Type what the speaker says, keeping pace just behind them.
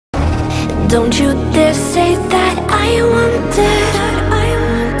Don't you dare say that I wanted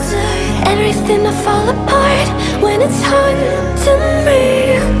everything to fall apart when it's haunting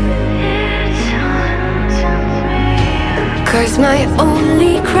me. 'Cause my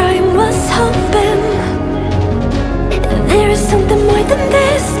only crime was hoping there is something more than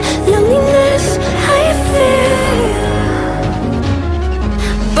this loneliness I feel.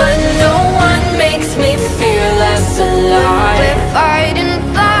 But no one makes me feel less alive. We're fighting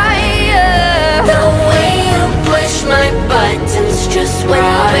fire. The way you push my buttons just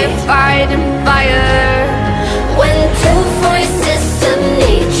right. We're fighting fire. When two voices of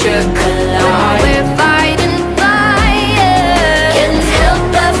nature collide. We're fighting fire. Can't help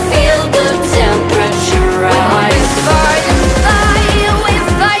but feel the temperature rise. We're fighting fire. We're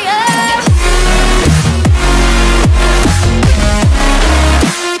fire.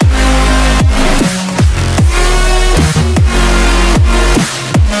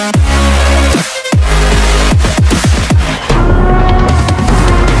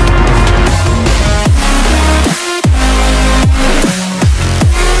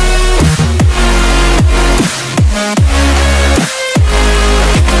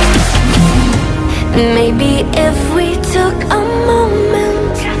 Maybe if we took a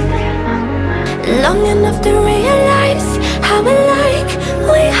moment long enough to realize how alike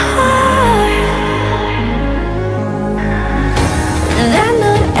we are, that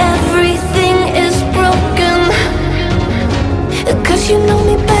not everything is broken. 'Cause you know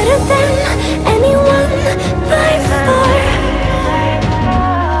me better than anyone by far.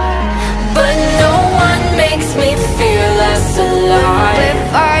 But no one makes me feel less alive. We're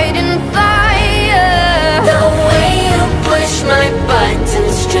fighting fire. The way you push my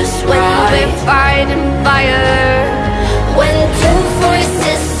buttons just right. We're fighting fire. When two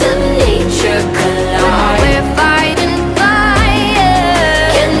voices of nature collide. We're fighting fire.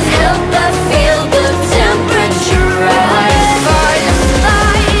 Can't help but feel the temperature rise. We're fighting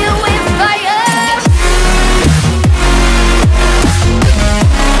fire. We're fire.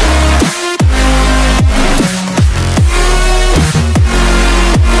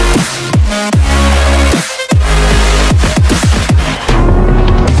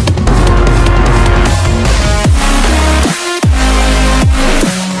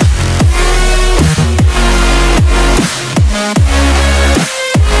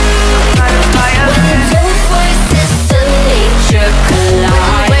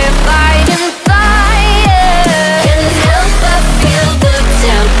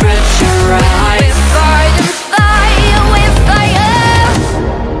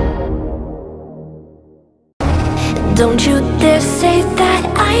 Don't you dare say that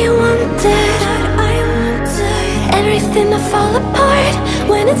I wanted everything to fall apart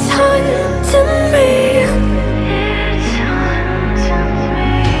when it's haunting me.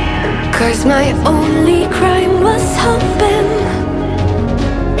 'Cause my only crime was hoping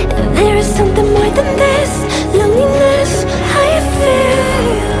there is something more than this loneliness I feel.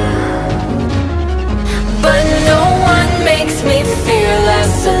 But no one makes me feel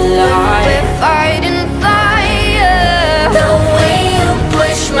less alive. We're fighting fire. The way you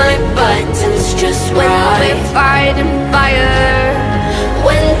push my buttons just right. We're fighting fire.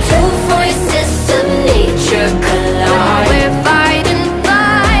 When two voices of nature collide. We're fighting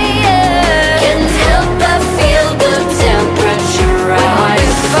fire. Can't help but feel the temperature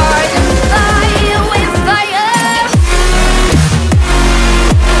rise. We're fighting fire. We're fire.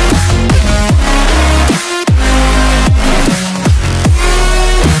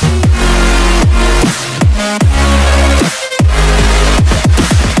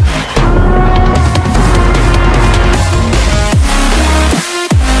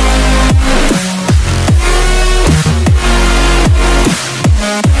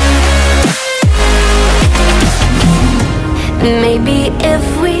 Maybe if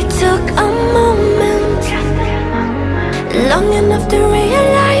we took a moment long enough to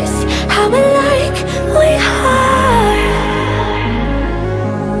realize how alike we are,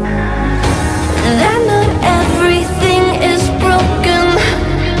 that not everything is broken.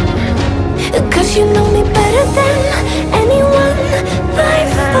 'Cause you know me better than anyone by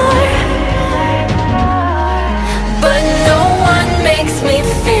far. But no one makes me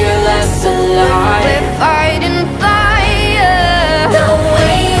feel less alive. We're fighting fire. The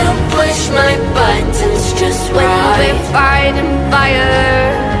way you push my buttons just right. We're fighting fire.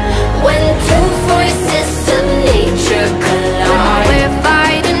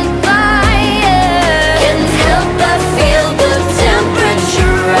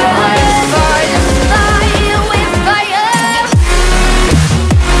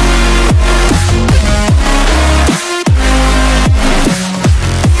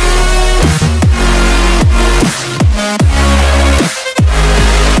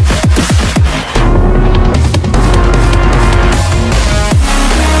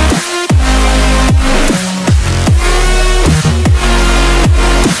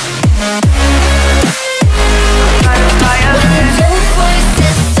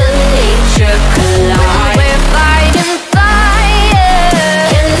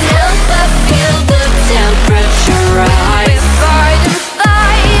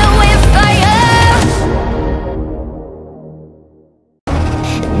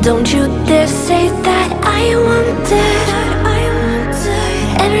 Don't you dare say that I wanted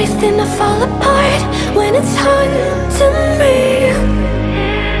everything to fall apart when it's haunting me.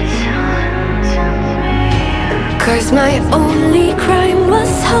 'Cause my only crime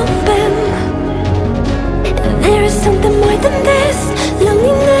was hoping there is something more than this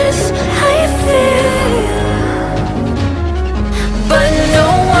loneliness I feel. But no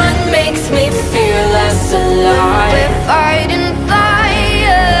one makes me feel less alive. We're fighting fire.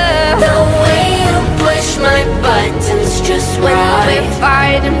 The way you push my buttons just right. We're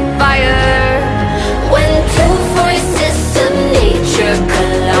fighting fire. When two voices of nature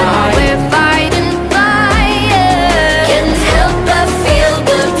collide. We're fighting fire. Can't help but feel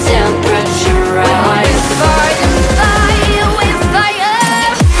the temperature rise. We're fighting fire. We're fire.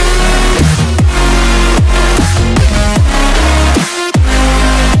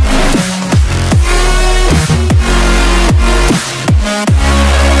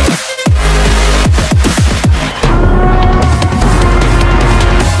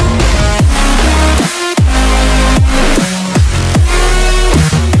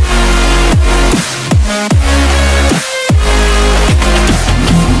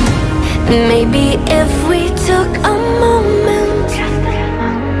 Maybe if we took a moment,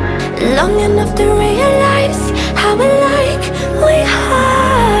 long enough to realize how alike we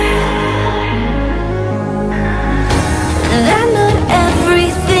are, that not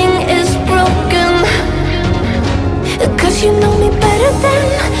everything is broken. 'Cause you know me better than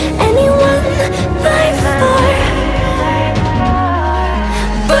anyone by far.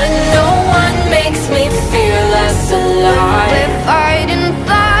 But no one makes me feel less alive. We're fighting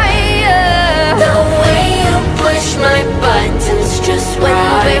fire. The way you push my buttons just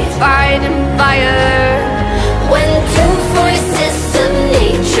right. We're fighting fire. When two voices of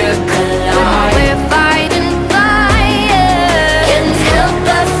nature collide. We're fighting fire. Can't help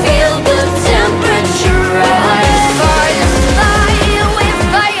but feel the temperature rise. We're fighting fire. We're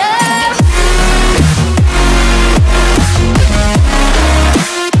fire.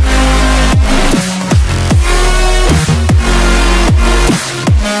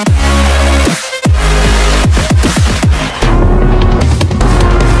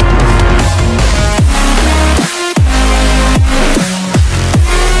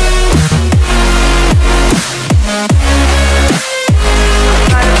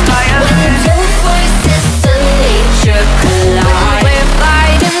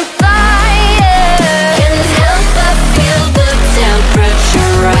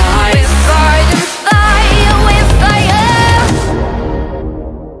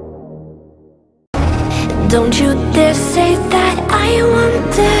 Don't you dare say that I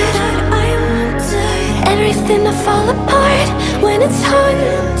wanted everything to fall apart when it's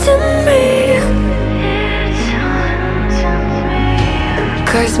haunting me.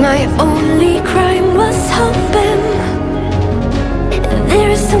 'Cause my only crime was hoping there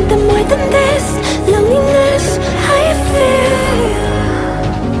is something more than this loneliness I feel.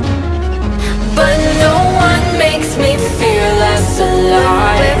 But no one makes me feel less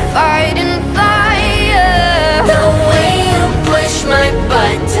alive. We're fighting fire. The way you push my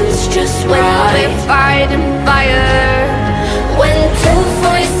buttons just right. We're fighting fire. When two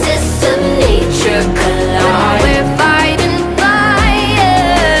voices of nature collide. We're fighting fire.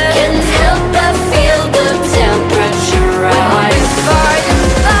 Can't help but feel the temperature rise. We're fighting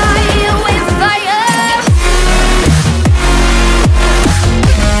fire. We're fire.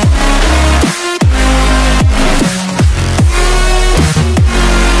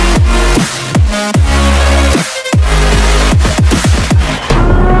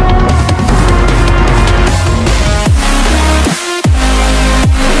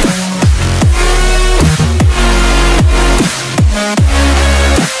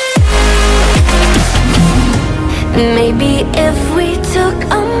 Maybe if